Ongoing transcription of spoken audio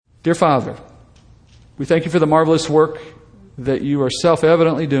Dear Father, we thank you for the marvelous work that you are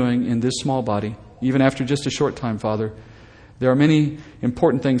self-evidently doing in this small body, even after just a short time, Father. There are many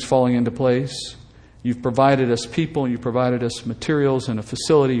important things falling into place. You've provided us people, you've provided us materials and a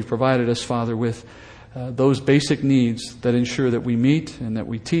facility, you've provided us, Father, with those basic needs that ensure that we meet and that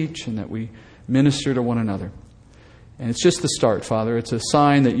we teach and that we minister to one another. And it's just the start, Father. It's a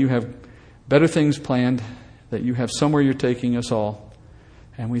sign that you have better things planned, that you have somewhere you're taking us all.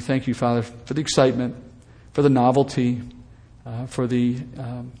 And we thank you, Father, for the excitement, for the novelty, for the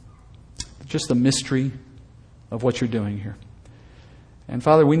just the mystery of what you're doing here. And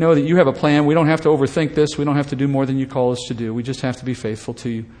Father, we know that you have a plan. We don't have to overthink this. We don't have to do more than you call us to do. We just have to be faithful to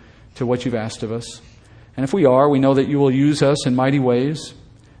you, to what you've asked of us. And if we are, we know that you will use us in mighty ways,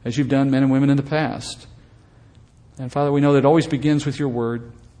 as you've done men and women in the past. And Father, we know that it always begins with your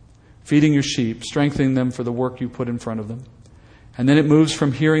word, feeding your sheep, strengthening them for the work you put in front of them. And then it moves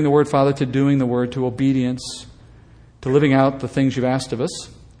from hearing the word, Father, to doing the word, to obedience, to living out the things you've asked of us.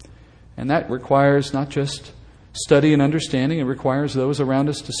 And that requires not just study and understanding. It requires those around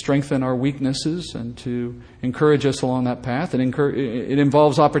us to strengthen our weaknesses and to encourage us along that path. It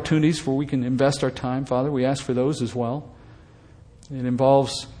involves opportunities where we can invest our time, Father. We ask for those as well. It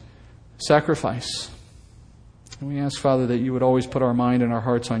involves sacrifice. And we ask, Father, that you would always put our mind and our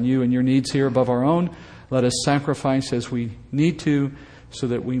hearts on you and your needs here above our own. Let us sacrifice as we need to so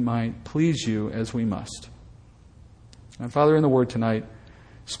that we might please you as we must. And Father, in the word tonight,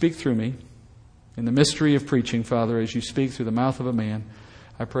 speak through me. In the mystery of preaching, Father, as you speak through the mouth of a man,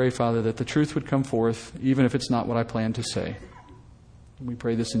 I pray, Father, that the truth would come forth, even if it's not what I plan to say. We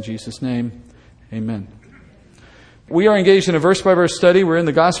pray this in Jesus' name. Amen. We are engaged in a verse-by-verse study. We're in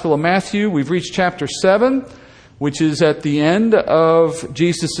the Gospel of Matthew. We've reached chapter 7, which is at the end of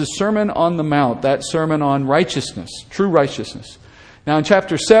Jesus' Sermon on the Mount, that sermon on righteousness, true righteousness. Now in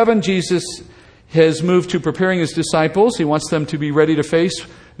chapter 7, Jesus has moved to preparing his disciples. He wants them to be ready to face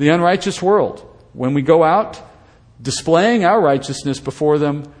the unrighteous world. When we go out displaying our righteousness before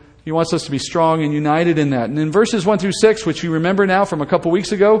them, he wants us to be strong and united in that. And in verses 1 through 6, which you remember now from a couple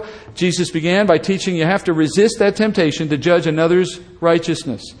weeks ago, Jesus began by teaching you have to resist that temptation to judge another's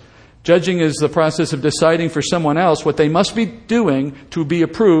righteousness. Judging is the process of deciding for someone else what they must be doing to be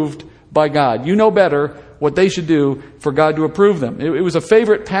approved by God. You know better what they should do for God to approve them. It was a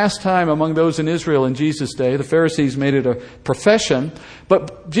favorite pastime among those in Israel in Jesus' day. The Pharisees made it a profession.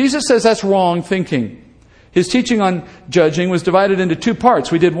 But Jesus says that's wrong thinking. His teaching on judging was divided into two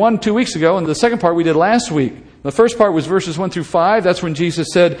parts. We did one 2 weeks ago, and the second part we did last week. The first part was verses 1 through 5. That's when Jesus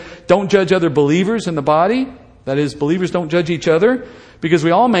said, don't judge other believers in the body. That is, believers don't judge each other, because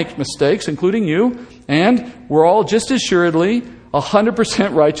we all make mistakes, including you, and we're all just assuredly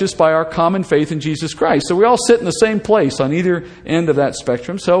 100% righteous by our common faith in Jesus Christ. So we all sit in the same place on either end of that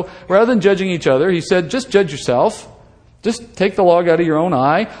spectrum. So rather than judging each other, he said, just judge yourself. Just take the log out of your own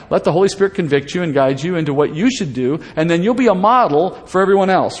eye. Let the Holy Spirit convict you and guide you into what you should do. And then you'll be a model for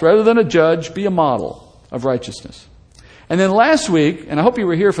everyone else. Rather than a judge, be a model of righteousness. And then last week, and I hope you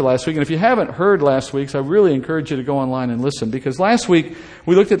were here for last week, and if you haven't heard last week's, I really encourage you to go online and listen. Because last week,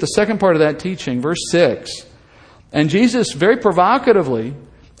 we looked at the second part of that teaching, verse 6. And Jesus very provocatively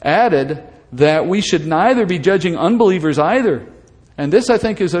added that we should neither be judging unbelievers either. And this, I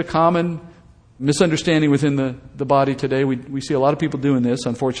think, is a common misunderstanding within the body today. We see a lot of people doing this,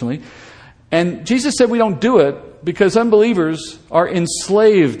 unfortunately. And Jesus said we don't do it because unbelievers are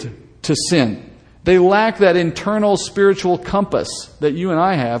enslaved to sin. They lack that internal spiritual compass that you and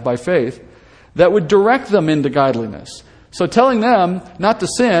I have by faith that would direct them into godliness. So telling them not to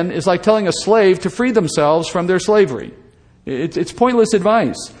sin is like telling a slave to free themselves from their slavery. It's pointless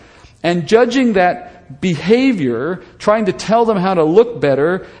advice. And judging that behavior, trying to tell them how to look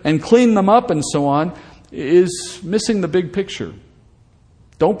better and clean them up and so on, is missing the big picture.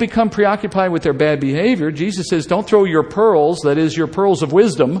 Don't become preoccupied with their bad behavior. Jesus says don't throw your pearls, that is your pearls of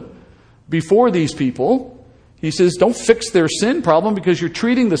wisdom, before these people. He says don't fix their sin problem because you're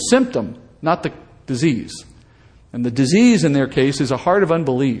treating the symptom, not the disease. And the disease in their case is a heart of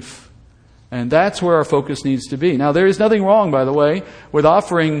unbelief. And that's where our focus needs to be. Now, there is nothing wrong, by the way, with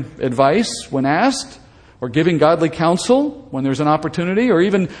offering advice when asked, or giving godly counsel when there's an opportunity, or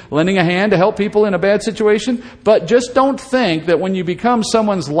even lending a hand to help people in a bad situation. But just don't think that when you become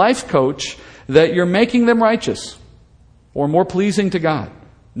someone's life coach that you're making them righteous or more pleasing to God.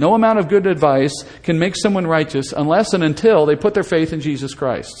 No amount of good advice can make someone righteous unless and until they put their faith in Jesus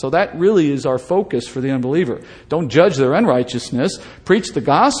Christ. So that really is our focus for the unbeliever. Don't judge their unrighteousness. Preach the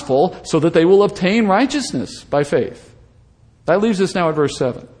gospel so that they will obtain righteousness by faith. That leaves us now at verse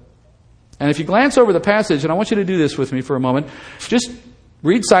 7. And if you glance over the passage, and I want you to do this with me for a moment, just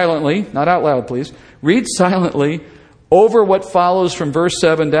Read silently, not out loud, please. Read silently over what follows from verse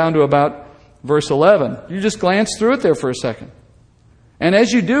 7 down to about verse 11. You just glance through it there for a second. And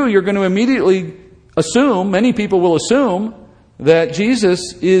as you do, you're going to immediately assume, many people will assume, that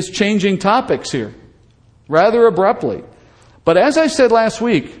Jesus is changing topics here rather abruptly. But as I said last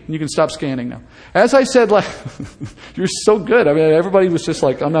week, you can stop scanning now. As I said you're so good. I mean, everybody was just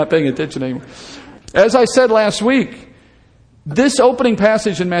like, I'm not paying attention anymore. As I said last week, this opening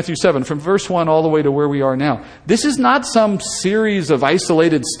passage in Matthew 7, from verse 1 all the way to where we are now, this is not some series of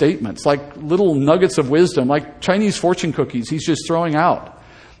isolated statements, like little nuggets of wisdom, like Chinese fortune cookies he's just throwing out.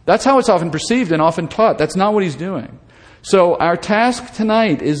 That's how it's often perceived and often taught. That's not what he's doing. So our task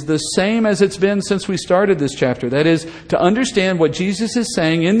tonight is the same as it's been since we started this chapter. That is, to understand what Jesus is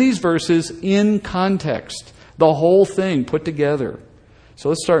saying in these verses in context. The whole thing put together. So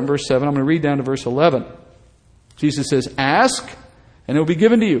let's start in verse 7. I'm going to read down to verse 11. Jesus says, "Ask, and it will be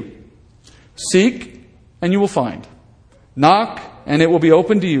given to you. Seek, and you will find. Knock, and it will be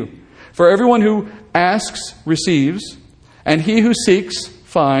opened to you. For everyone who asks receives, and he who seeks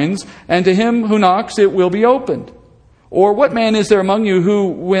finds, and to him who knocks it will be opened. Or what man is there among you who,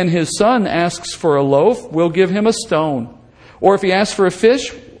 when his son asks for a loaf, will give him a stone? Or if he asks for a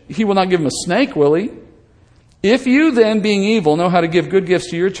fish, he will not give him a snake, will he? If you then, being evil, know how to give good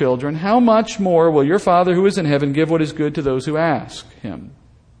gifts to your children, how much more will your Father who is in heaven give what is good to those who ask him?"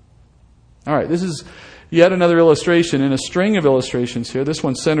 All right, this is yet another illustration in a string of illustrations here. This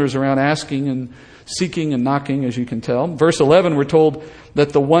one centers around asking and seeking and knocking, as you can tell. Verse 11, we're told that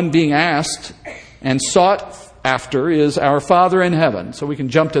the one being asked and sought after is our Father in heaven. So we can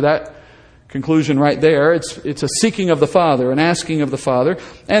jump to that conclusion right there. It's a seeking of the Father, an asking of the Father.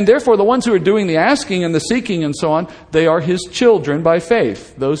 And therefore, the ones who are doing the asking and the seeking and so on, they are His children by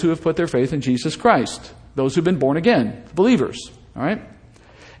faith. Those who have put their faith in Jesus Christ. Those who have been born again. Believers. All right?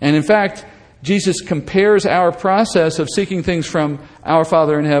 And in fact, Jesus compares our process of seeking things from our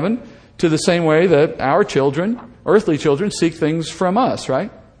Father in heaven to the same way that our children, earthly children, seek things from us,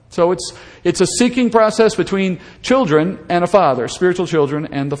 right? So it's a seeking process between children and a father, spiritual children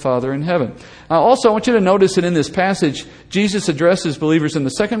and the Father in heaven. Also, I want you to notice that in this passage, Jesus addresses believers in the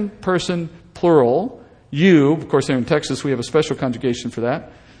second person plural, you. Of course, here in Texas, we have a special conjugation for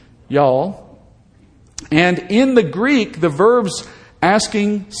that, y'all. And in the Greek, the verbs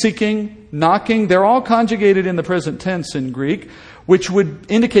asking, seeking, knocking, they're all conjugated in the present tense in Greek, which would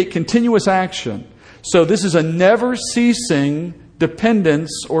indicate continuous action. So this is a never-ceasing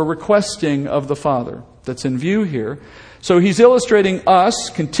dependence or requesting of the Father that's in view here. So he's illustrating us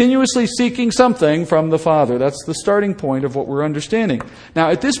continuously seeking something from the Father. That's the starting point of what we're understanding.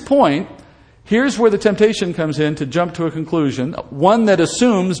 Now, at this point, here's where the temptation comes in to jump to a conclusion, one that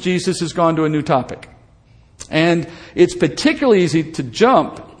assumes Jesus has gone to a new topic. And it's particularly easy to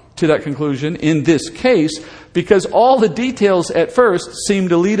jump to that conclusion in this case because all the details at first seem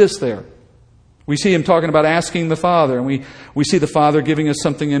to lead us there. We see him talking about asking the Father, and we see the Father giving us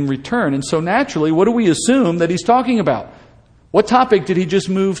something in return. And so naturally, what do we assume that he's talking about? What topic did he just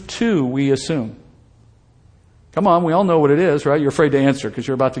move to, we assume? Come on, we all know what it is, right? You're afraid to answer because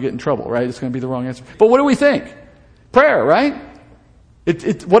you're about to get in trouble, right? It's going to be the wrong answer. But what do we think? Prayer, right?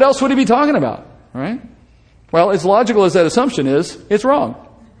 What else would he be talking about, right? Well, as logical as that assumption is, it's wrong.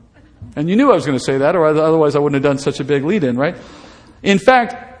 And you knew I was going to say that, or otherwise I wouldn't have done such a big lead-in, right? In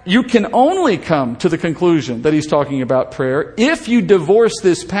fact, you can only come to the conclusion that he's talking about prayer if you divorce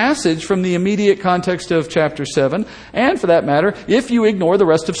this passage from the immediate context of chapter 7, and for that matter, if you ignore the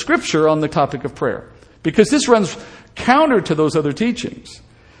rest of Scripture on the topic of prayer. Because this runs counter to those other teachings.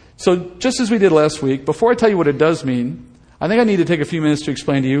 So just as we did last week, before I tell you what it does mean, I think I need to take a few minutes to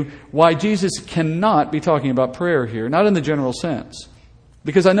explain to you why Jesus cannot be talking about prayer here, not in the general sense.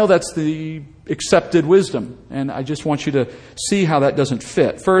 Because I know that's the accepted wisdom, and I just want you to see how that doesn't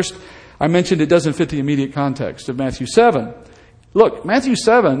fit. First, I mentioned it doesn't fit the immediate context of Matthew 7. Look, Matthew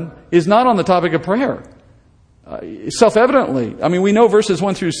 7 is not on the topic of prayer. Self-evidently. I mean, we know verses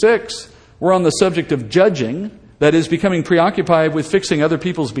 1 through 6 were on the subject of judging, that is, becoming preoccupied with fixing other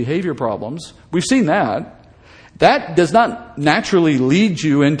people's behavior problems. We've seen that. That does not naturally lead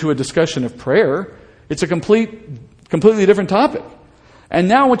you into a discussion of prayer. It's a completely different topic. And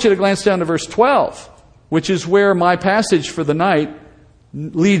now I want you to glance down to verse 12, which is where my passage for the night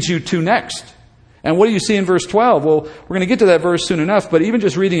leads you to next. And what do you see in verse 12? Well, we're going to get to that verse soon enough, but even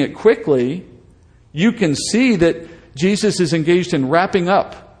just reading it quickly, you can see that Jesus is engaged in wrapping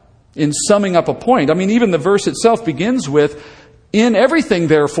up, in summing up a point. I mean, even the verse itself begins with, "In everything,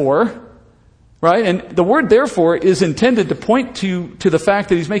 therefore," right? And the word therefore is intended to point to the fact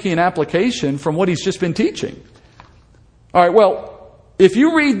that he's making an application from what he's just been teaching. All right, well, if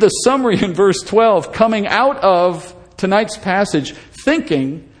you read the summary in verse 12 coming out of tonight's passage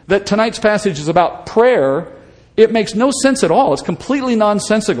thinking that tonight's passage is about prayer, it makes no sense at all. It's completely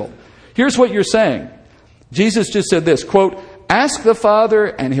nonsensical. Here's what you're saying. Jesus just said this, quote, "Ask the Father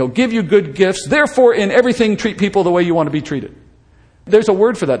and He'll give you good gifts. Therefore, in everything, treat people the way you want to be treated." There's a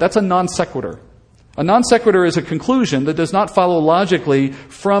word for that. That's a non sequitur. A non sequitur is a conclusion that does not follow logically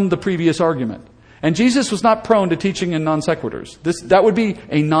from the previous argument. And Jesus was not prone to teaching in non sequiturs. That would be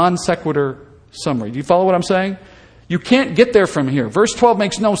a non sequitur summary. Do you follow what I'm saying? You can't get there from here. Verse 12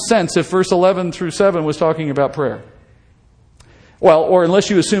 makes no sense if verse 11 through 7 was talking about prayer. Well, or unless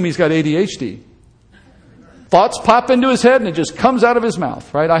you assume he's got ADHD. Thoughts pop into his head and it just comes out of his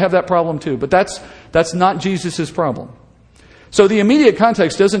mouth, right? I have that problem too. But that's not Jesus' problem. So the immediate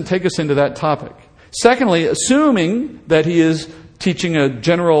context doesn't take us into that topic. Secondly, assuming that he is teaching a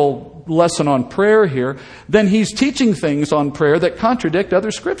general lesson on prayer here, then he's teaching things on prayer that contradict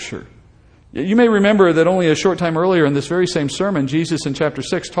other Scripture. You may remember that only a short time earlier in this very same sermon, Jesus in chapter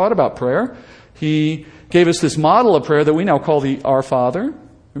 6 taught about prayer. He gave us this model of prayer that we now call the Our Father.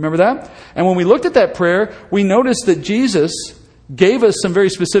 Remember that? And when we looked at that prayer, we noticed that Jesus gave us some very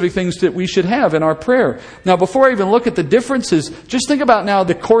specific things that we should have in our prayer. Now, before I even look at the differences, just think about now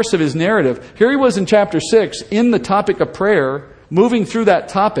the course of his narrative. Here he was in chapter 6 in the topic of prayer, moving through that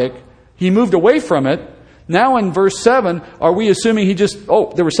topic. He moved away from it. Now in verse 7, are we assuming he just,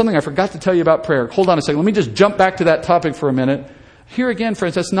 there was something I forgot to tell you about prayer. Hold on a second. Let me just jump back to that topic for a minute. Here again,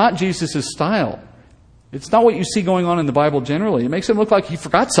 friends, that's not Jesus' style. It's not what you see going on in the Bible generally. It makes him look like he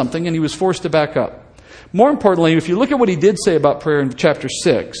forgot something and he was forced to back up. More importantly, if you look at what he did say about prayer in chapter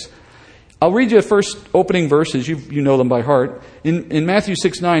 6, I'll read you the first opening verses. You know them by heart. In Matthew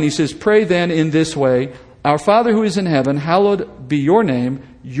 6:9, he says, "Pray then in this way, Our Father who is in heaven, hallowed be your name.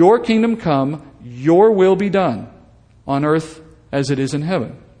 Your kingdom come, your will be done on earth as it is in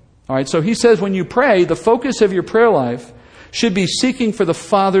heaven." All right, so he says when you pray, the focus of your prayer life should be seeking for the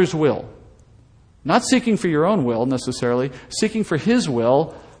Father's will. Not seeking for your own will necessarily, seeking for His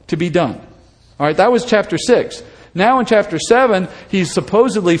will to be done. All right, that was chapter 6. Now in chapter 7, he's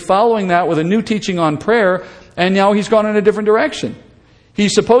supposedly following that with a new teaching on prayer, and now he's gone in a different direction.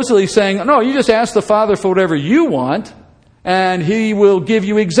 He's supposedly saying, no, you just ask the Father for whatever you want, and He will give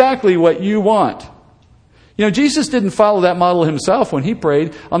you exactly what you want. You know, Jesus didn't follow that model himself when He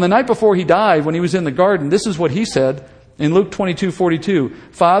prayed. On the night before He died, when He was in the garden, this is what He said in Luke 22:42.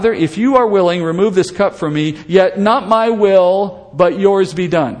 "Father, if you are willing, remove this cup from me, yet not my will, but yours be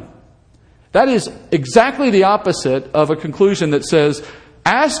done." That is exactly the opposite of a conclusion that says,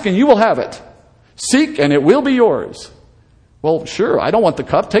 ask and you will have it. Seek and it will be yours. Well, sure, I don't want the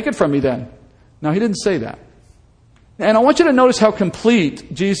cup. Take it from me then. No, He didn't say that. And I want you to notice how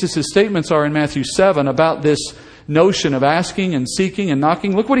complete Jesus' statements are in Matthew 7 about this notion of asking and seeking and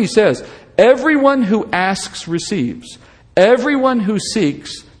knocking. Look what He says. "Everyone who asks receives. Everyone who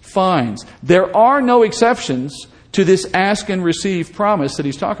seeks finds." There are no exceptions to this ask and receive promise that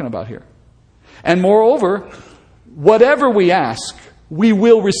He's talking about here. And moreover, whatever we ask, we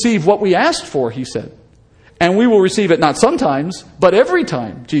will receive what we asked for, He said. And we will receive it not sometimes, but every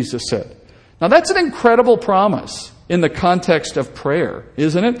time, Jesus said. Now that's an incredible promise in the context of prayer,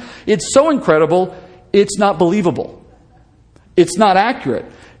 isn't it? It's so incredible, it's not believable. It's not accurate.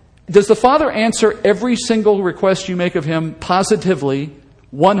 Does the Father answer every single request you make of Him positively,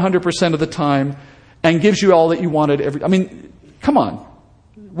 100% of the time, and gives you all that you wanted? Come on.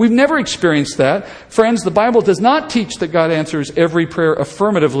 We've never experienced that. Friends, the Bible does not teach that God answers every prayer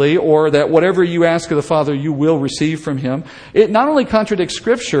affirmatively or that whatever you ask of the Father you will receive from Him. It not only contradicts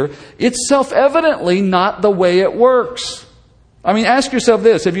Scripture, it's self-evidently not the way it works. Ask yourself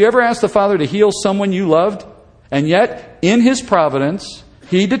this. Have you ever asked the Father to heal someone you loved, and yet, in His providence,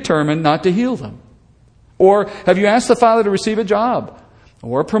 He determined not to heal them? Or have you asked the Father to receive a job,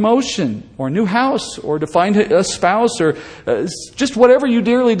 or a promotion, or a new house, or to find a spouse, or just whatever you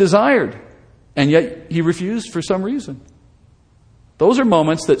dearly desired, and yet He refused for some reason? Those are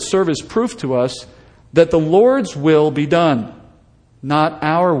moments that serve as proof to us that the Lord's will be done, not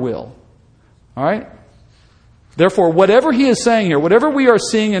our will. All right? Therefore, whatever He is saying here, whatever we are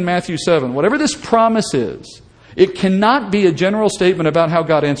seeing in Matthew 7, whatever this promise is, it cannot be a general statement about how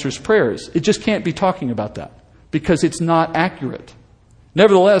God answers prayers. It just can't be talking about that, because it's not accurate.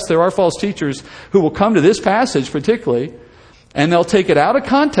 Nevertheless, there are false teachers who will come to this passage particularly, and they'll take it out of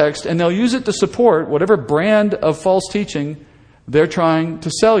context and they'll use it to support whatever brand of false teaching they're trying to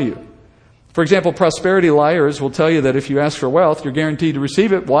sell you. For example, prosperity liars will tell you that if you ask for wealth, you're guaranteed to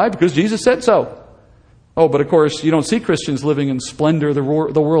receive it. Why? Because Jesus said so. Oh, but of course, you don't see Christians living in splendor the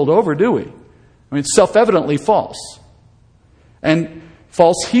world over, do we? It's self-evidently false. And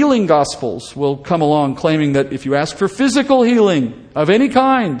False healing gospels will come along claiming that if you ask for physical healing of any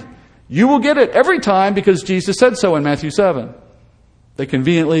kind, you will get it every time because Jesus said so in Matthew 7. They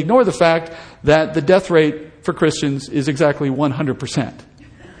conveniently ignore the fact that the death rate for Christians is exactly 100%.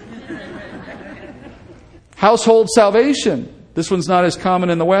 Household salvation. This one's not as common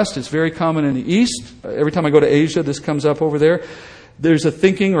in the West. It's very common in the East. Every time I go to Asia, this comes up over there. There's a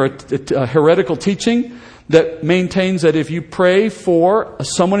thinking or a heretical teaching that maintains that if you pray for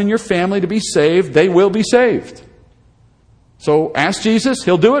someone in your family to be saved, they will be saved. So ask Jesus,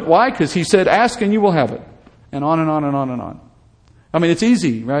 He'll do it. Why? Because He said, ask and you will have it. And on and on and on and on. I mean, it's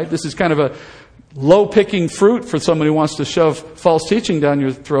easy, right? This is kind of a low-picking fruit for someone who wants to shove false teaching down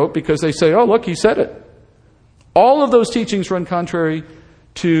your throat because they say, oh, look, He said it. All of those teachings run contrary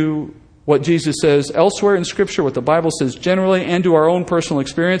to what Jesus says elsewhere in Scripture, what the Bible says generally, and to our own personal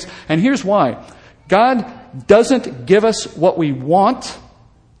experience. And here's why. God doesn't give us what we want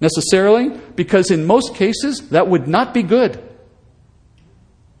necessarily, because in most cases that would not be good.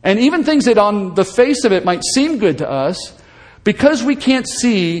 And even things that on the face of it might seem good to us, because we can't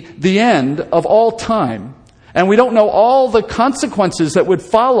see the end of all time, and we don't know all the consequences that would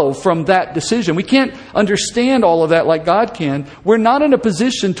follow from that decision, we can't understand all of that like God can, we're not in a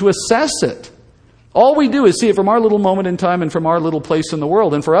position to assess it. All we do is see it from our little moment in time and from our little place in the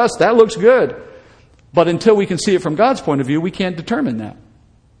world. And for us, that looks good. But until we can see it from God's point of view, we can't determine that.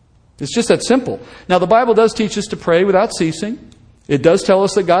 It's just that simple. Now, the Bible does teach us to pray without ceasing. It does tell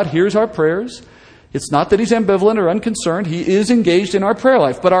us that God hears our prayers. It's not that He's ambivalent or unconcerned. He is engaged in our prayer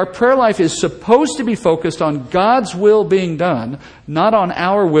life. But our prayer life is supposed to be focused on God's will being done, not on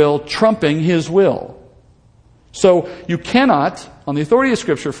our will trumping His will. So you cannot, on the authority of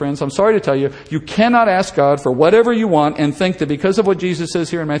Scripture, friends, I'm sorry to tell you, you cannot ask God for whatever you want and think that because of what Jesus says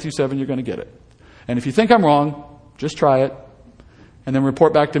here in Matthew 7, you're going to get it. And if you think I'm wrong, just try it, and then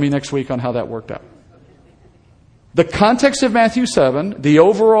report back to me next week on how that worked out. The context of Matthew 7, the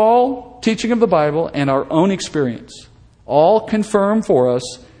overall teaching of the Bible, and our own experience all confirm for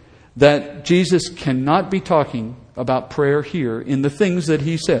us that Jesus cannot be talking about prayer here in the things that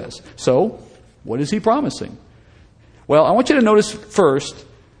He says. So, what is He promising? Well, I want you to notice first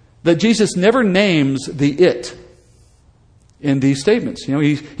that Jesus never names the it in these statements. You know,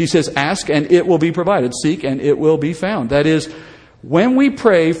 he says, ask and it will be provided. Seek and it will be found. That is, when we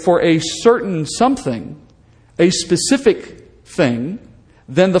pray for a certain something, a specific thing,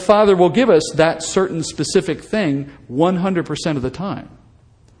 then the Father will give us that certain specific thing 100% of the time.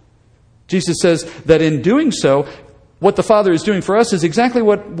 Jesus says that in doing so, what the Father is doing for us is exactly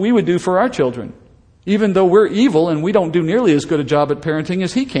what we would do for our children, even though we're evil and we don't do nearly as good a job at parenting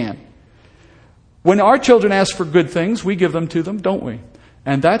as He can. When our children ask for good things, we give them to them, don't we?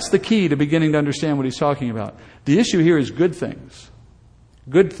 And that's the key to beginning to understand what He's talking about. The issue here is good things.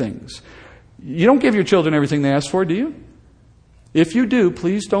 Good things. You don't give your children everything they ask for, do you? If you do,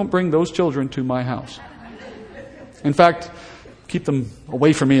 please don't bring those children to my house. In fact, keep them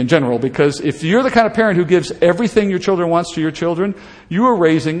away from me in general, because if you're the kind of parent who gives everything your children wants to your children, you are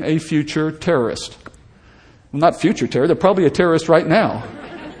raising a future terrorist. Well, not future terror, they're probably a terrorist right now.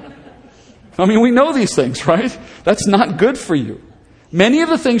 I mean, we know these things, right? That's not good for you. Many of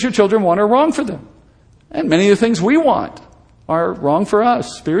the things your children want are wrong for them. And many of the things we want are wrong for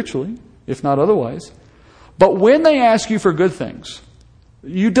us spiritually, if not otherwise. But when they ask you for good things,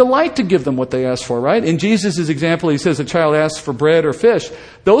 you delight to give them what they ask for, right? In Jesus' example, He says a child asks for bread or fish.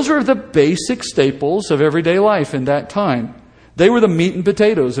 Those were the basic staples of everyday life in that time. They were the meat and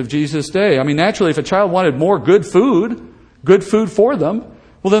potatoes of Jesus' day. I mean, naturally, if a child wanted more good food for them,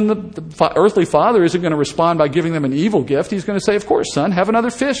 well, then the earthly father isn't going to respond by giving them an evil gift. He's going to say, of course, son, have another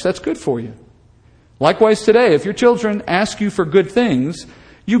fish. That's good for you. Likewise today, if your children ask you for good things,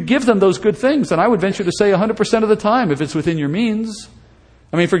 you give them those good things. And I would venture to say 100% of the time, if it's within your means.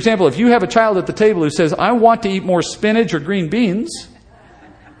 I mean, for example, if you have a child at the table who says, I want to eat more spinach or green beans,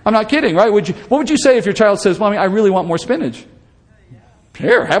 I'm not kidding, right? What would you say if your child says, Mommy, I really want more spinach?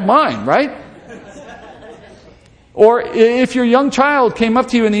 Here, have mine, right? Or if your young child came up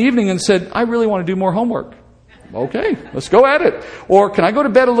to you in the evening and said, I really want to do more homework. Okay, let's go at it. Or can I go to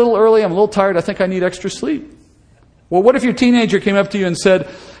bed a little early? I'm a little tired. I think I need extra sleep. Well, what if your teenager came up to you and said,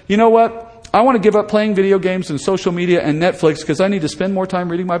 you know what? I want to give up playing video games and social media and Netflix because I need to spend more time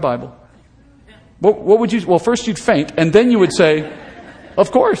reading my Bible. What would you? Well, first you'd faint, and then you would say,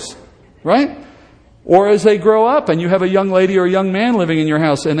 of course, right? Or as they grow up and you have a young lady or a young man living in your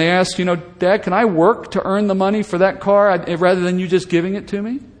house and they ask, Dad, can I work to earn the money for that car rather than you just giving it to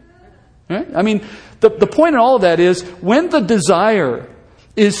me? Right? I mean, the point in all of that is when the desire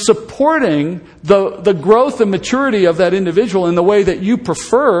is supporting the growth and maturity of that individual in the way that you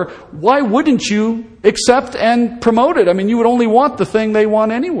prefer, why wouldn't you accept and promote it? I mean, you would only want the thing they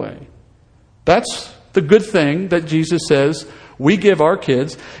want anyway. That's the good thing that Jesus says we give our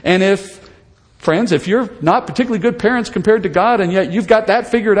kids. And friends, if you're not particularly good parents compared to God, and yet you've got that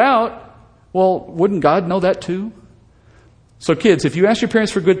figured out, well, wouldn't God know that too? So kids, if you ask your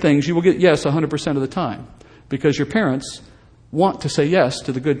parents for good things, you will get yes 100% of the time, because your parents want to say yes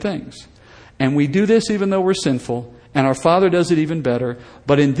to the good things. And we do this even though we're sinful, and our Father does it even better.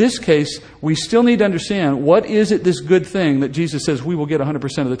 But in this case, we still need to understand, what is it, this good thing that Jesus says we will get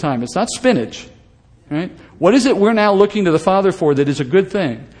 100% of the time? It's not spinach, right? What is it we're now looking to the Father for that is a good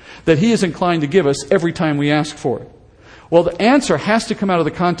thing, that He is inclined to give us every time we ask for it? Well, the answer has to come out of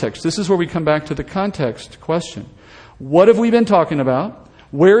the context. This is where we come back to the context question. What have we been talking about?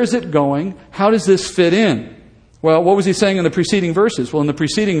 Where is it going? How does this fit in? Well, what was He saying in the preceding verses? Well, in the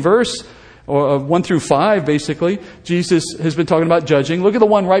preceding verse, 1 through 5, basically, Jesus has been talking about judging. Look at the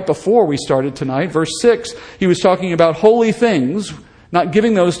one right before we started tonight. Verse 6, He was talking about holy things, not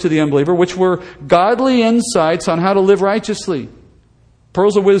giving those to the unbeliever, which were godly insights on how to live righteously.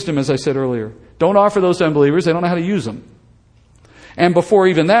 Pearls of wisdom, as I said earlier. Don't offer those to unbelievers. They don't know how to use them. And before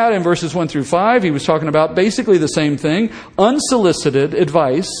even that, in verses 1 through 5, He was talking about basically the same thing. Unsolicited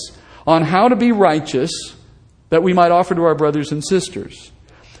advice on how to be righteous that we might offer to our brothers and sisters.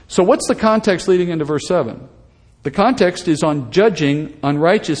 So what's the context leading into verse 7? The context is on judging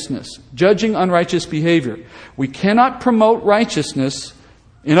unrighteousness, judging unrighteous behavior. We cannot promote righteousness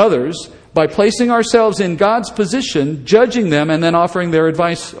in others by placing ourselves in God's position, judging them, and then offering our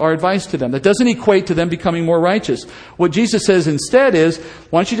advice to them. That doesn't equate to them becoming more righteous. What Jesus says instead is,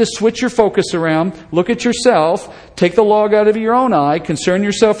 why don't you just switch your focus around, look at yourself, take the log out of your own eye, concern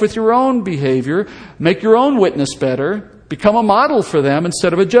yourself with your own behavior, make your own witness better, become a model for them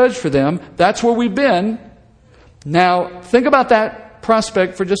instead of a judge for them. That's where we've been. Now, think about that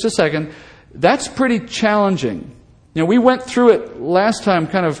prospect for just a second. That's pretty challenging. We went through it last time,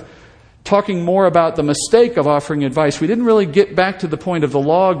 kind of talking more about the mistake of offering advice. We didn't really get back to the point of the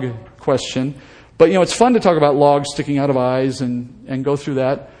log question. But, it's fun to talk about logs sticking out of eyes and go through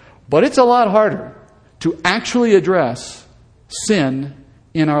that. But it's a lot harder to actually address sin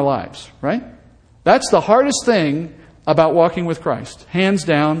in our lives, right? That's the hardest thing about walking with Christ. Hands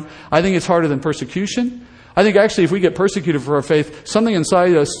down. I think it's harder than persecution. I think actually if we get persecuted for our faith, something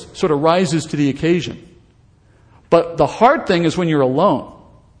inside us sort of rises to the occasion. But the hard thing is when you're alone.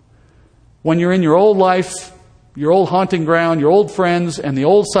 When you're in your old life, your old haunting ground, your old friends, and the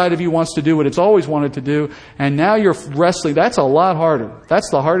old side of you wants to do what it's always wanted to do, and now you're wrestling. That's a lot harder. That's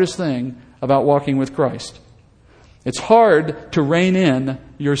the hardest thing about walking with Christ. It's hard to rein in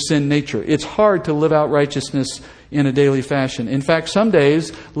your sin nature. It's hard to live out righteousness in a daily fashion. In fact, some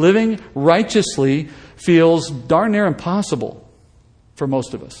days, living righteously feels darn near impossible for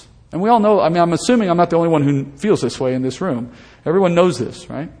most of us. And we all know, I'm assuming I'm not the only one who feels this way in this room. Everyone knows this,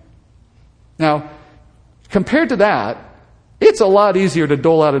 right? Now, compared to that, it's a lot easier to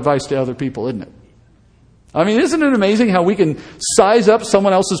dole out advice to other people, isn't it? Isn't it amazing how we can size up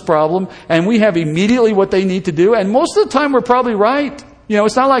someone else's problem and we have immediately what they need to do? And most of the time we're probably right.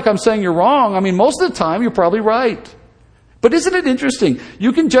 It's not like I'm saying you're wrong. Most of the time you're probably right. But isn't it interesting?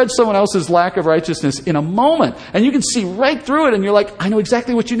 You can judge someone else's lack of righteousness in a moment, and you can see right through it, and you're like, I know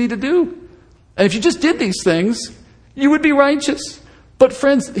exactly what you need to do. And if you just did these things, you would be righteous. But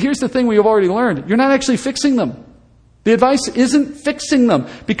friends, here's the thing we have already learned. You're not actually fixing them. The advice isn't fixing them,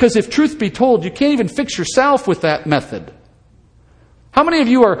 because if truth be told, you can't even fix yourself with that method. How many of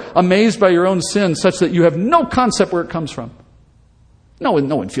you are amazed by your own sin such that you have no concept where it comes from? No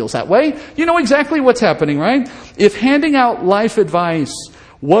one feels that way. You know exactly what's happening, right? If handing out life advice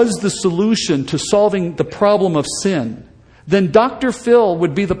was the solution to solving the problem of sin, then Dr. Phil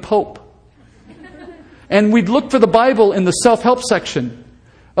would be the Pope. And we'd look for the Bible in the self-help section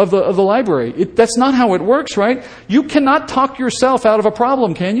of the library. That's not how it works, right? You cannot talk yourself out of a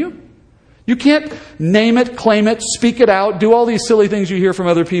problem, can you? You can't name it, claim it, speak it out, do all these silly things you hear from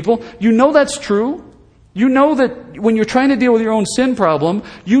other people. You know that's true. You know that when you're trying to deal with your own sin problem,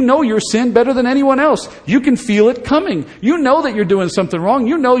 you know your sin better than anyone else. You can feel it coming. You know that you're doing something wrong.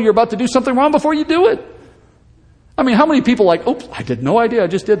 You know you're about to do something wrong before you do it. How many people are like, oops, I had no idea I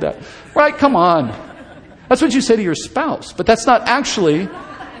just did that. Right, come on. That's what you say to your spouse, but that's not actually.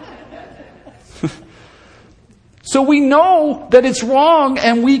 So we know that it's wrong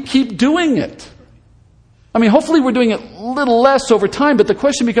and we keep doing it. Hopefully we're doing it a little less over time, but the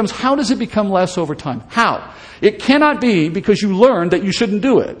question becomes, how does it become less over time? How? It cannot be because you learned that you shouldn't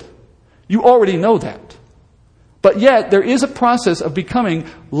do it. You already know that. But yet, there is a process of becoming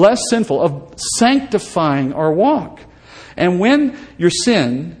less sinful, of sanctifying our walk. And when your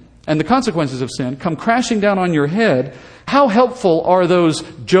sin and the consequences of sin come crashing down on your head, how helpful are those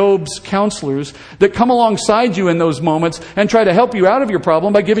Job's counselors that come alongside you in those moments and try to help you out of your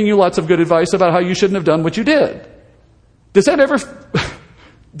problem by giving you lots of good advice about how you shouldn't have done what you did? Did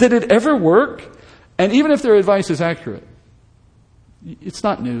it ever work? And even if their advice is accurate, it's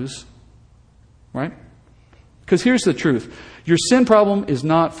not news, right? Because here's the truth. Your sin problem is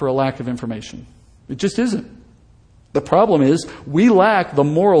not for a lack of information. It just isn't. The problem is we lack the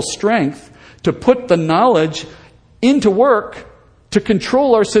moral strength to put the knowledge into work to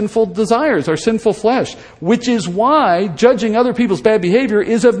control our sinful desires, our sinful flesh, which is why judging other people's bad behavior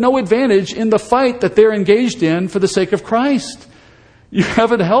is of no advantage in the fight that they're engaged in for the sake of Christ. You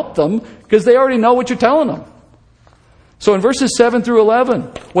haven't helped them because they already know what you're telling them. So in verses 7 through 11,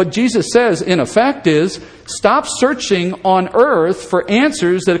 what Jesus says in effect is, stop searching on earth for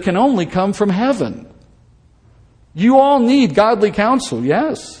answers that can only come from heaven. You all need godly counsel,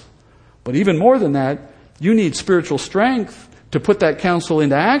 yes. But even more than that, you need spiritual strength to put that counsel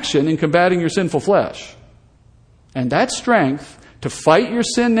into action in combating your sinful flesh. And that strength to fight your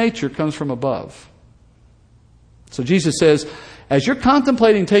sin nature comes from above. So Jesus says, as you're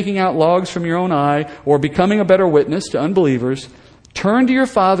contemplating taking out logs from your own eye or becoming a better witness to unbelievers, turn to your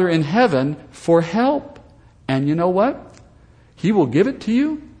Father in heaven for help. And you know what? He will give it to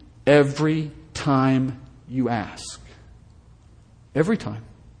you every time you ask. Every time.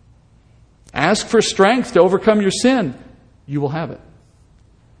 Ask for strength to overcome your sin. You will have it.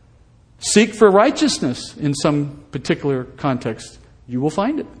 Seek for righteousness in some particular context. You will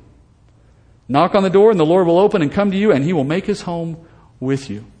find it. Knock on the door and the Lord will open and come to you and He will make His home with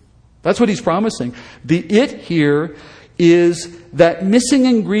you. That's what He's promising. The it here is that missing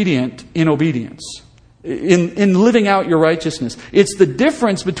ingredient in obedience, in living out your righteousness. It's the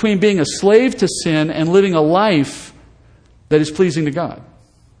difference between being a slave to sin and living a life that is pleasing to God.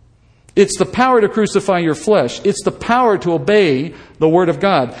 It's the power to crucify your flesh. It's the power to obey the Word of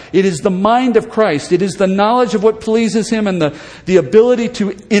God. It is the mind of Christ. It is the knowledge of what pleases Him and the ability to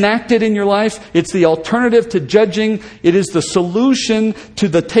enact it in your life. It's the alternative to judging. It is the solution to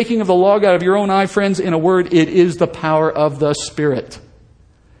the taking of the log out of your own eye, friends. In a word, it is the power of the Spirit.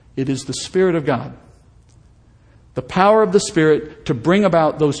 It is the Spirit of God. The power of the Spirit to bring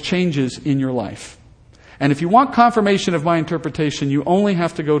about those changes in your life. And if you want confirmation of my interpretation, you only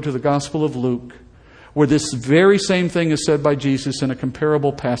have to go to the Gospel of Luke, where this very same thing is said by Jesus in a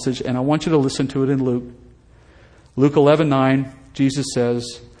comparable passage. And I want you to listen to it in Luke. Luke 11:9, Jesus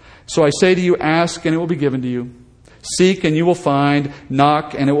says, "So I say to you, ask and it will be given to you. Seek and you will find.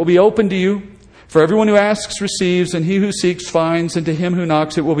 Knock and it will be opened to you. For everyone who asks receives, and he who seeks finds, and to him who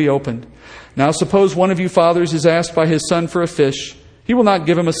knocks it will be opened. Now suppose one of you fathers is asked by his son for a fish. He will not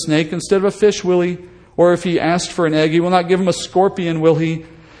give him a snake instead of a fish, will he? Or if he asked for an egg, he will not give him a scorpion, will he?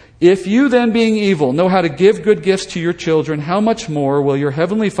 If you then, being evil, know how to give good gifts to your children, how much more will your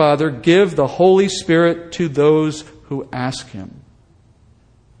heavenly Father give the Holy Spirit to those who ask Him?"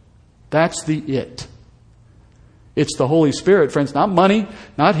 That's the it. It's the Holy Spirit, friends. Not money,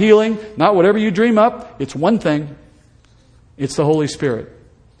 not healing, not whatever you dream up. It's one thing. It's the Holy Spirit.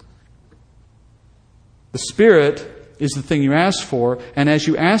 The Spirit is the thing you ask for, and as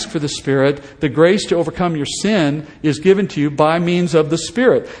you ask for the Spirit, the grace to overcome your sin is given to you by means of the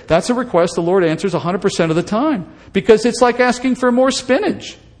Spirit. That's a request the Lord answers 100% of the time, because it's like asking for more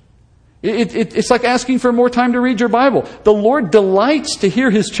spinach. It's like asking for more time to read your Bible. The Lord delights to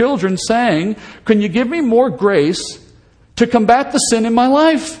hear His children saying, "Can you give me more grace to combat the sin in my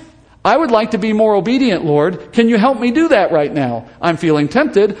life? I would like to be more obedient, Lord. Can you help me do that right now? I'm feeling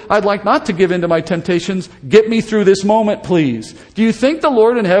tempted. I'd like not to give in to my temptations. Get me through this moment, please." Do you think the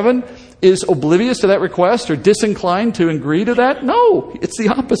Lord in heaven is oblivious to that request or disinclined to agree to that? No, it's the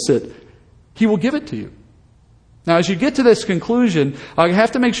opposite. He will give it to you. Now, as you get to this conclusion, I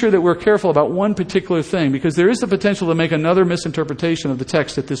have to make sure that we're careful about one particular thing, because there is the potential to make another misinterpretation of the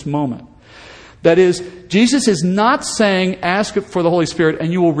text at this moment. That is, Jesus is not saying, ask for the Holy Spirit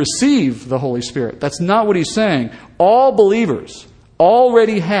and you will receive the Holy Spirit. That's not what He's saying. All believers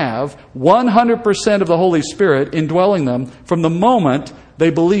already have 100% of the Holy Spirit indwelling them from the moment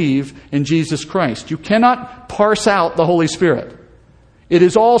they believe in Jesus Christ. You cannot parse out the Holy Spirit. It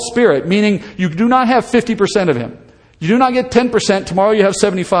is all Spirit, meaning you do not have 50% of Him. You do not get 10%, tomorrow you have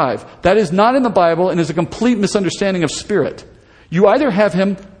 75%. That is not in the Bible and is a complete misunderstanding of Spirit. You either have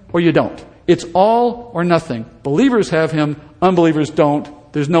Him or you don't. It's all or nothing. Believers have Him, unbelievers don't.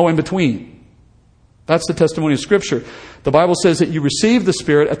 There's no in between. That's the testimony of Scripture. The Bible says that you receive the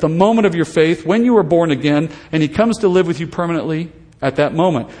Spirit at the moment of your faith, when you are born again, and He comes to live with you permanently at that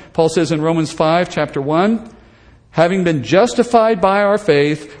moment. Paul says in Romans 5, chapter 1, having been justified by our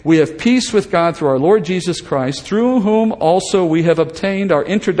faith, we have peace with God through our Lord Jesus Christ, through whom also we have obtained our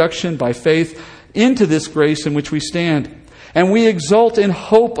introduction by faith into this grace in which we stand. And we exult in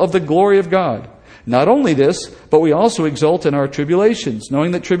hope of the glory of God. Not only this, but we also exult in our tribulations,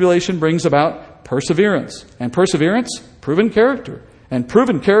 knowing that tribulation brings about perseverance. And perseverance, proven character. And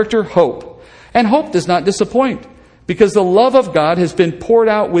proven character, hope. And hope does not disappoint, because the love of God has been poured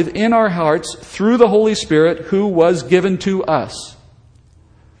out within our hearts through the Holy Spirit who was given to us.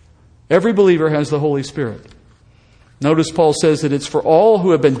 Every believer has the Holy Spirit. Notice Paul says that it's for all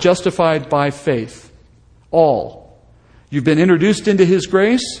who have been justified by faith. All. You've been introduced into His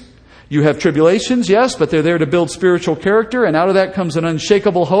grace. You have tribulations, yes, but they're there to build spiritual character, and out of that comes an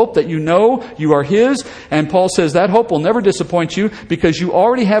unshakable hope that you know you are His. And Paul says that hope will never disappoint you because you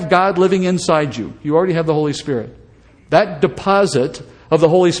already have God living inside you. You already have the Holy Spirit. That deposit of the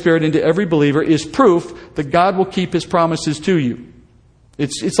Holy Spirit into every believer is proof that God will keep His promises to you.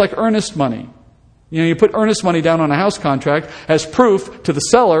 It's like earnest money. You put earnest money down on a house contract as proof to the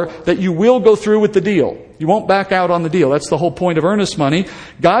seller that you will go through with the deal. You won't back out on the deal. That's the whole point of earnest money.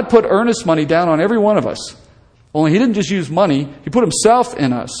 God put earnest money down on every one of us. Only He didn't just use money. He put Himself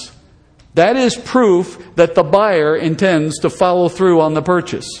in us. That is proof that the buyer intends to follow through on the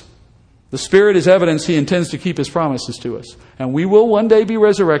purchase. The Spirit is evidence He intends to keep His promises to us. And we will one day be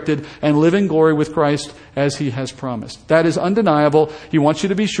resurrected and live in glory with Christ as He has promised. That is undeniable. He wants you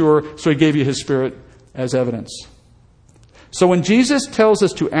to be sure, so He gave you His Spirit as evidence. So when Jesus tells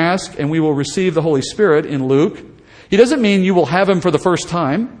us to ask and we will receive the Holy Spirit in Luke, He doesn't mean you will have Him for the first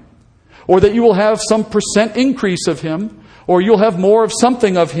time, or that you will have some % increase of Him, or you'll have more of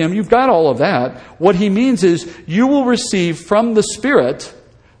something of Him. You've got all of that. What He means is you will receive from the Spirit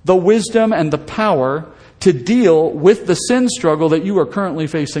the wisdom and the power to deal with the sin struggle that you are currently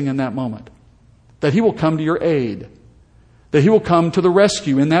facing in that moment. That He will come to your aid. That He will come to the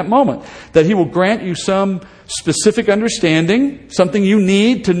rescue in that moment. That He will grant you some specific understanding, something you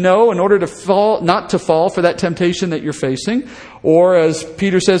need to know in order to not to fall for that temptation that you're facing. Or as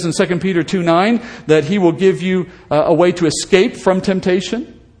Peter says in 2 Peter 2:9, that He will give you a way to escape from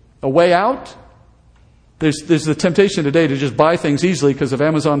temptation, a way out. There's the temptation today to just buy things easily because of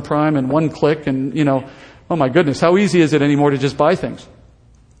Amazon Prime and one click and, oh my goodness, how easy is it anymore to just buy things?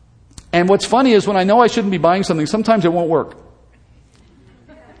 And what's funny is when I know I shouldn't be buying something, sometimes it won't work.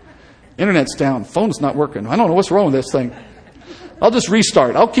 Internet's down. Phone's not working. I don't know what's wrong with this thing. I'll just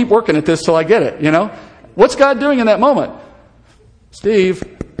restart. I'll keep working at this till I get it, What's God doing in that moment? Steve,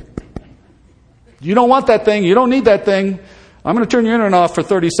 you don't want that thing. You don't need that thing. I'm going to turn your internet off for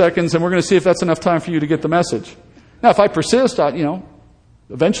 30 seconds and we're going to see if that's enough time for you to get the message. Now, if I persist,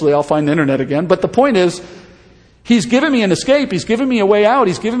 eventually I'll find the internet again. But the point is, He's given me an escape. He's given me a way out.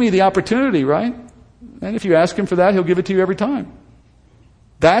 He's given me the opportunity, right? And if you ask Him for that, He'll give it to you every time.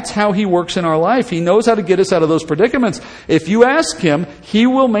 That's how He works in our life. He knows how to get us out of those predicaments. If you ask Him, He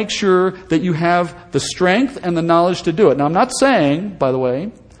will make sure that you have the strength and the knowledge to do it. Now, I'm not saying, by the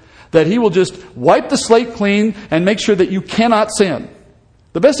way, that He will just wipe the slate clean and make sure that you cannot sin.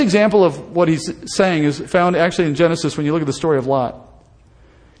 The best example of what He's saying is found actually in Genesis when you look at the story of Lot.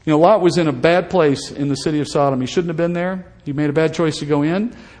 Lot was in a bad place in the city of Sodom. He shouldn't have been there. He made a bad choice to go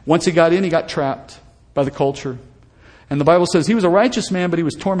in. Once he got in, he got trapped by the culture. And the Bible says he was a righteous man, but he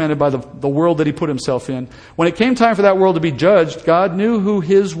was tormented by the world that he put himself in. When it came time for that world to be judged, God knew who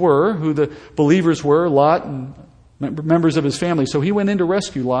the believers were, Lot and members of his family. So He went in to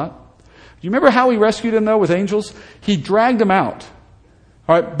rescue Lot. Do you remember how He rescued him, though, with angels? He dragged him out.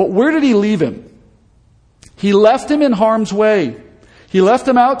 All right, but where did He leave him? He left him in harm's way. He left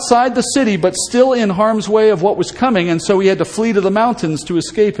him outside the city, but still in harm's way of what was coming, and so he had to flee to the mountains to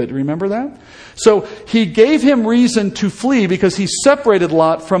escape it. Remember that? So He gave him reason to flee because He separated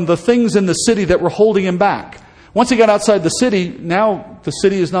Lot from the things in the city that were holding him back. Once he got outside the city, now the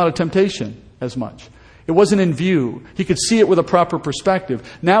city is not a temptation as much. It wasn't in view. He could see it with a proper perspective.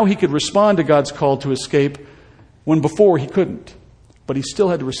 Now he could respond to God's call to escape when before he couldn't. But he still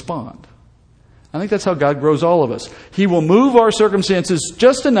had to respond. I think that's how God grows all of us. He will move our circumstances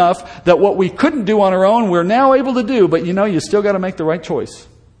just enough that what we couldn't do on our own, we're now able to do. But you still got to make the right choice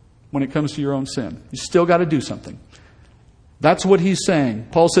when it comes to your own sin. You still got to do something. That's what He's saying.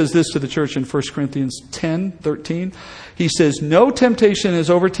 Paul says this to the church in 1 Corinthians 10:13. He says, "No temptation has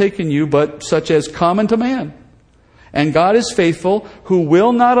overtaken you, but such as common to man. And God is faithful, who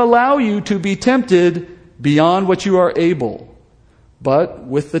will not allow you to be tempted beyond what you are able, But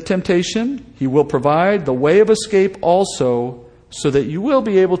with the temptation, He will provide the way of escape also, so that you will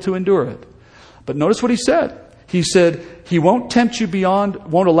be able to endure it. But notice what He said. He said He won't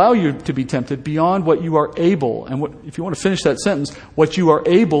allow you to be tempted beyond what you are able. And if you want to finish that sentence, what you are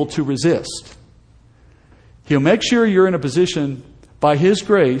able to resist. He'll make sure you're in a position, by His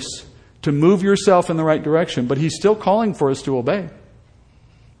grace, to move yourself in the right direction. But He's still calling for us to obey.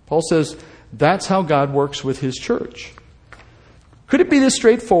 Paul says that's how God works with His church. Could it be this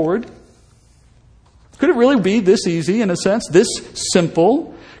straightforward? Could it really be this easy, in a sense, this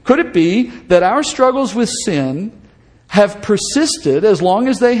simple? Could it be that our struggles with sin have persisted as long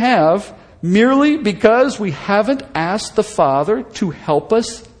as they have merely because we haven't asked the Father to help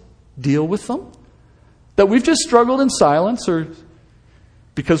us deal with them? That we've just struggled in silence, or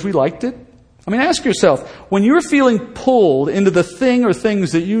because we liked it? I mean, ask yourself, when you're feeling pulled into the thing or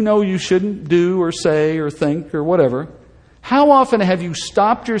things that you know you shouldn't do or say or think or whatever, how often have you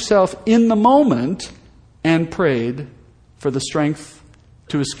stopped yourself in the moment and prayed for the strength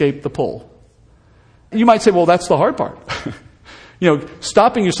to escape the pull? You might say, well, that's the hard part.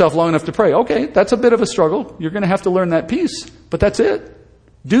 Stopping yourself long enough to pray. Okay, that's a bit of a struggle. You're going to have to learn that piece, but that's it.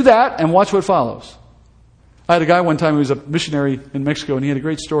 Do that and watch what follows. I had a guy one time who was a missionary in Mexico, and he had a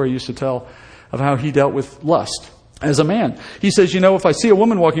great story he used to tell of how he dealt with lust as a man. He says, if I see a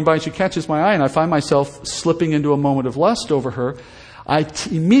woman walking by and she catches my eye and I find myself slipping into a moment of lust over her, I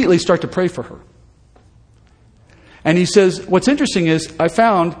immediately start to pray for her. And he says, what's interesting is I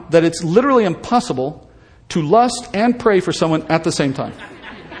found that it's literally impossible to lust and pray for someone at the same time.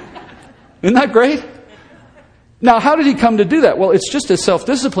 Isn't that great? Now, how did he come to do that? Well, it's just a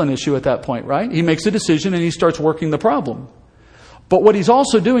self-discipline issue at that point, right? He makes a decision and he starts working the problem. But what he's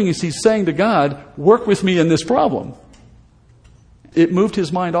also doing is he's saying to God, work with me in this problem. It moved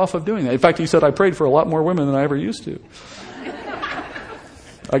his mind off of doing that. In fact, he said, I prayed for a lot more women than I ever used to.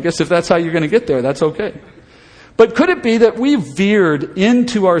 I guess if that's how you're going to get there, that's okay. But could it be that we veered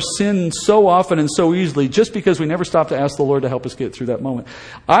into our sin so often and so easily just because we never stopped to ask the Lord to help us get through that moment?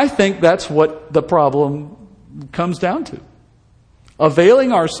 I think that's what the problem comes down to.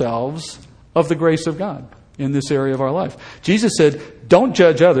 Availing ourselves of the grace of God in this area of our life. Jesus said, don't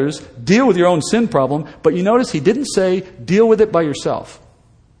judge others, deal with your own sin problem, but you notice He didn't say, deal with it by yourself.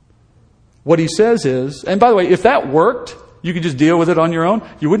 What He says is, and by the way, if that worked, you could just deal with it on your own,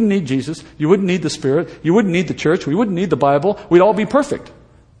 you wouldn't need Jesus, you wouldn't need the Spirit, you wouldn't need the church, we wouldn't need the Bible, we'd all be perfect.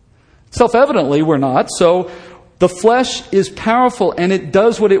 Self-evidently, we're not, so the flesh is powerful and it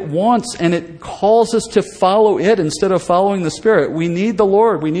does what it wants and it calls us to follow it instead of following the Spirit. We need the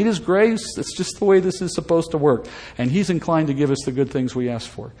Lord. We need His grace. It's just the way this is supposed to work. And He's inclined to give us the good things we ask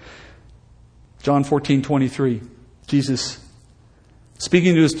for. John 14:23, Jesus,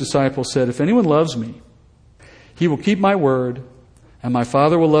 speaking to His disciples, said, if anyone loves me, he will keep my word, and my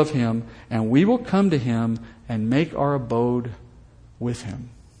Father will love him, and we will come to him and make our abode with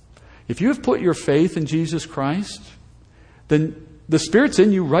him. If you have put your faith in Jesus Christ, then the Spirit's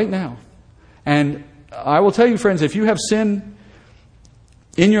in you right now. And I will tell you, friends, if you have sin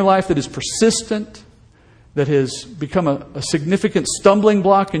in your life that is persistent, that has become a significant stumbling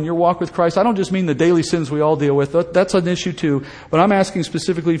block in your walk with Christ, I don't just mean the daily sins we all deal with. That's an issue too. But I'm asking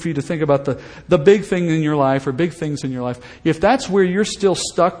specifically for you to think about the big thing in your life or big things in your life. If that's where you're still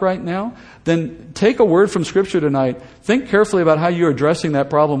stuck right now, then take a word from Scripture tonight. Think carefully about how you're addressing that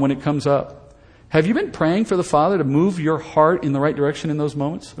problem when it comes up. Have you been praying for the Father to move your heart in the right direction in those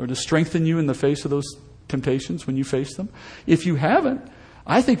moments, or to strengthen you in the face of those temptations when you face them? If you haven't,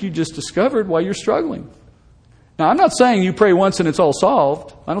 I think you just discovered why you're struggling. Now, I'm not saying you pray once and it's all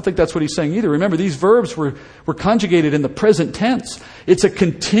solved. I don't think that's what he's saying either. Remember, these verbs were conjugated in the present tense. It's a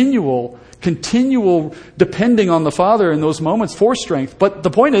continual depending on the Father in those moments for strength. But the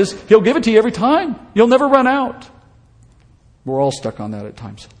point is, He'll give it to you every time. You'll never run out. We're all stuck on that at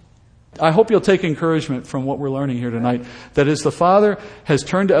times. I hope you'll take encouragement from what we're learning here tonight. That as the Father has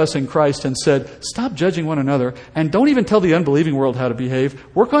turned to us in Christ and said, stop judging one another and don't even tell the unbelieving world how to behave.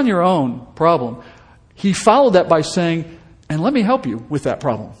 Work on your own problem. He followed that by saying, and let me help you with that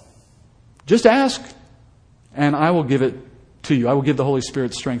problem. Just ask, and I will give it to you. I will give the Holy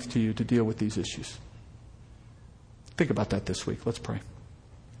Spirit strength to you to deal with these issues. Think about that this week. Let's pray.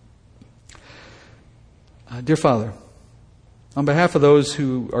 Dear Father, on behalf of those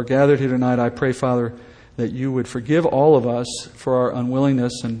who are gathered here tonight, I pray, Father, that you would forgive all of us for our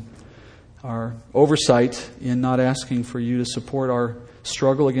unwillingness and our oversight in not asking for you to support our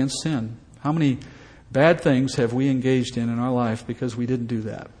struggle against sin. How many bad things have we engaged in our life because we didn't do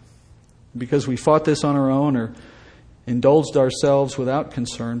that? Because we fought this on our own or indulged ourselves without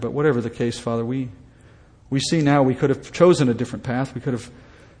concern. But whatever the case, Father, we We see now we could have chosen a different path. We could have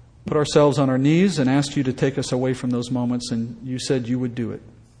put ourselves on our knees and asked you to take us away from those moments, and you said you would do it.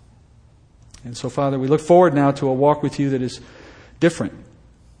 And so, Father, we look forward now to a walk with you that is different.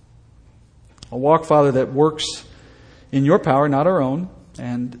 A walk, Father, that works in your power, not our own,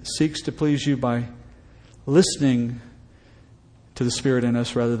 and seeks to please you by listening to the Spirit in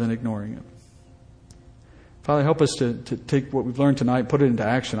us rather than ignoring it. Father, help us to take what we've learned tonight, put it into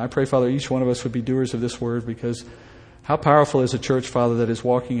action. I pray, Father, each one of us would be doers of this word, because how powerful is a church, Father, that is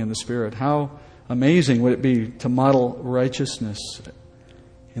walking in the Spirit? How amazing would it be to model righteousness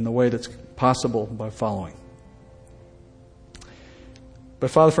in the way that's possible by following?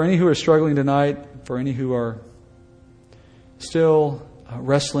 But, Father, for any who are struggling tonight, for any who are still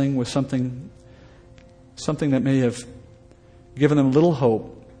wrestling with something that may have given them little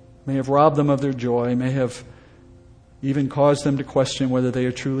hope, may have robbed them of their joy, may have even caused them to question whether they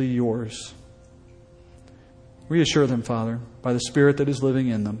are truly yours. Reassure them, Father, by the Spirit that is living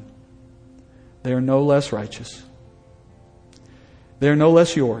in them. They are no less righteous. They are no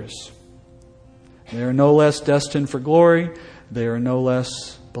less yours. They are no less destined for glory. They are no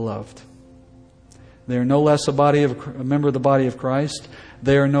less beloved. They are no less a member of the body of Christ.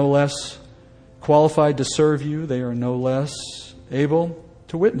 They are no less qualified to serve you. They are no less able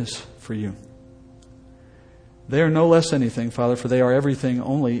to witness for you. They are no less anything, Father, for they are everything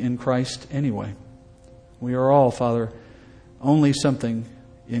only in Christ anyway. We are all, Father, only something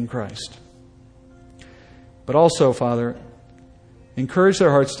in Christ. But also, Father, encourage their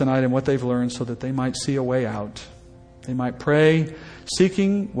hearts tonight in what they've learned so that they might see a way out. They might pray,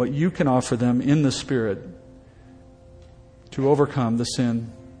 seeking what you can offer them in the Spirit to overcome the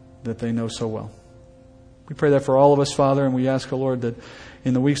sin that they know so well. We pray that for all of us, Father, and we ask, O Lord, that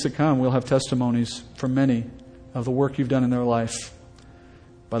in the weeks that come we'll have testimonies from many of the work you've done in their life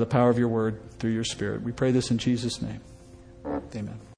by the power of your word through your Spirit. We pray this in Jesus' name. Amen.